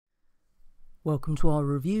Welcome to our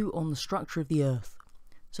review on the structure of the Earth.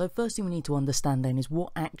 So first thing we need to understand then is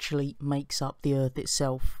what actually makes up the Earth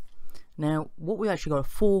itself. Now what we actually got are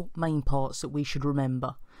four main parts that we should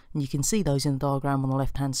remember, and you can see those in the diagram on the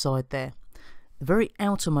left hand side there. The very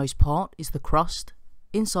outermost part is the crust.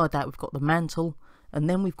 Inside that we've got the mantle, and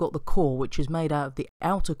then we've got the core, which is made out of the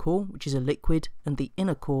outer core, which is a liquid, and the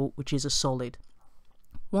inner core, which is a solid.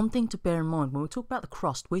 One thing to bear in mind when we talk about the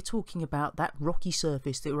crust, we're talking about that rocky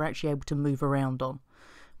surface that we're actually able to move around on.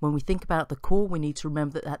 When we think about the core, we need to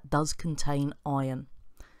remember that that does contain iron.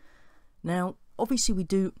 Now obviously we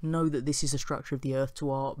do know that this is the structure of the Earth to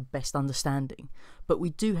our best understanding, but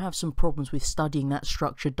we do have some problems with studying that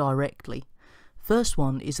structure directly. First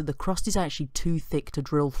one is that the crust is actually too thick to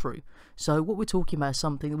drill through. So what we're talking about is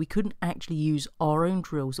something that we couldn't actually use our own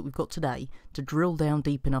drills that we've got today to drill down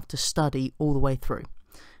deep enough to study all the way through.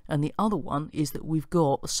 And the other one is that we've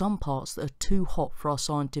got some parts that are too hot for our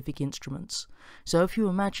scientific instruments. So if you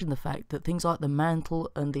imagine the fact that things like the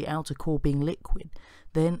mantle and the outer core being liquid,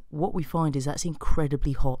 then what we find is that's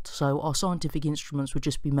incredibly hot, so our scientific instruments would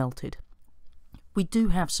just be melted. We do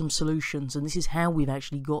have some solutions, and this is how we've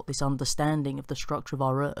actually got this understanding of the structure of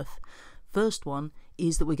our Earth. First one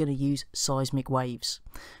is that we're going to use seismic waves.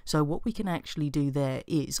 So what we can actually do there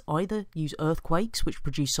is either use earthquakes, which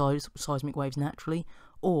produce seismic waves naturally,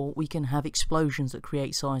 or we can have explosions that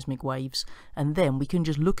create seismic waves, and then we can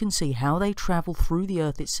just look and see how they travel through the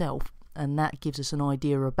Earth itself, and that gives us an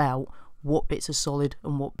idea about what bits are solid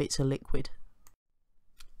and what bits are liquid.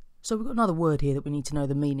 So we've got another word here that we need to know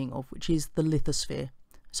the meaning of, which is the lithosphere.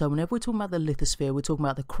 So whenever we're talking about the lithosphere, we're talking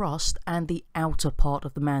about the crust and the outer part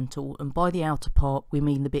of the mantle, and by the outer part we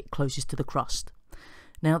mean the bit closest to the crust.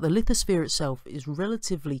 Now the lithosphere itself is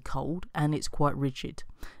relatively cold and it's quite rigid,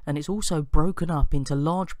 and it's also broken up into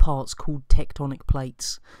large parts called tectonic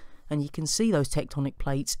plates, and you can see those tectonic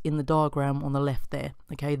plates in the diagram on the left there.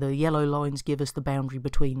 Okay, the yellow lines give us the boundary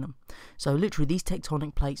between them. So literally these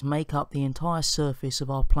tectonic plates make up the entire surface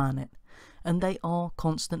of our planet, and they are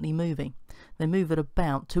constantly moving. They move at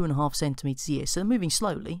about 2.5 centimeters a year, so they're moving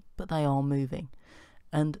slowly, but they are moving.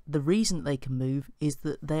 And the reason that they can move is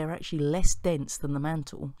that they're actually less dense than the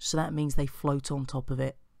mantle, so that means they float on top of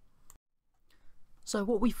it. So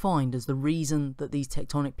what we find as the reason that these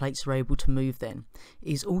tectonic plates are able to move then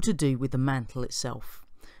is all to do with the mantle itself.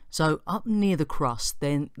 So up near the crust,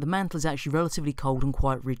 then the mantle is actually relatively cold and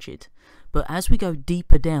quite rigid, but as we go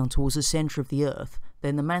deeper down towards the centre of the Earth,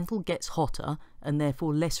 then the mantle gets hotter and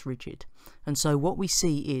therefore less rigid, and so what we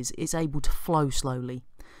see is it's able to flow slowly.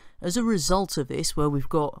 As a result of this, where we've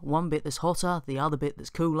got one bit that's hotter, the other bit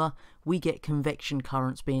that's cooler, we get convection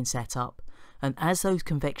currents being set up. And as those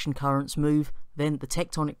convection currents move, then the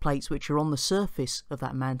tectonic plates which are on the surface of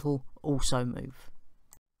that mantle also move.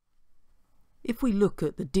 If we look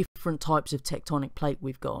at the different types of tectonic plate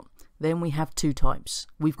we've got, then we have two types.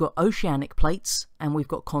 We've got oceanic plates and we've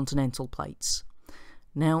got continental plates.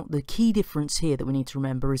 Now the key difference here that we need to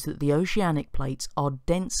remember is that the oceanic plates are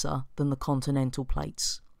denser than the continental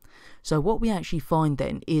plates. So what we actually find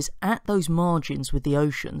then is at those margins with the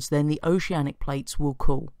oceans, then the oceanic plates will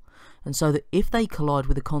cool. And so that if they collide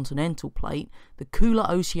with the continental plate, the cooler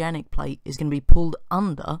oceanic plate is going to be pulled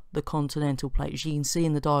under the continental plate, as you can see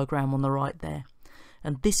in the diagram on the right there.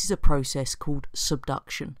 And this is a process called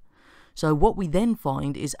subduction. So what we then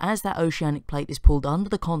find is as that oceanic plate is pulled under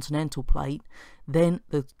the continental plate, then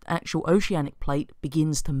the actual oceanic plate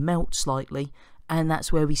begins to melt slightly, and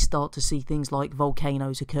that's where we start to see things like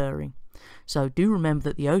volcanoes occurring. So do remember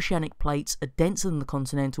that the oceanic plates are denser than the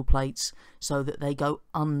continental plates, so that they go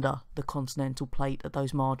under the continental plate at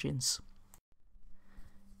those margins.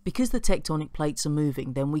 Because the tectonic plates are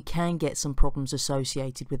moving, then we can get some problems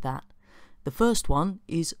associated with that. The first one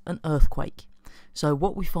is an earthquake. So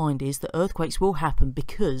what we find is that earthquakes will happen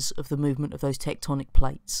because of the movement of those tectonic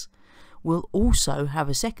plates. We'll also have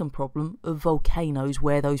a second problem of volcanoes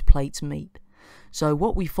where those plates meet. So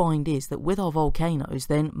what we find is that with our volcanoes,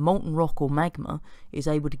 then molten rock or magma is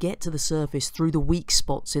able to get to the surface through the weak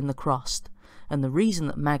spots in the crust. And the reason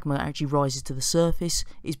that magma actually rises to the surface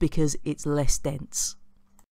is because it's less dense.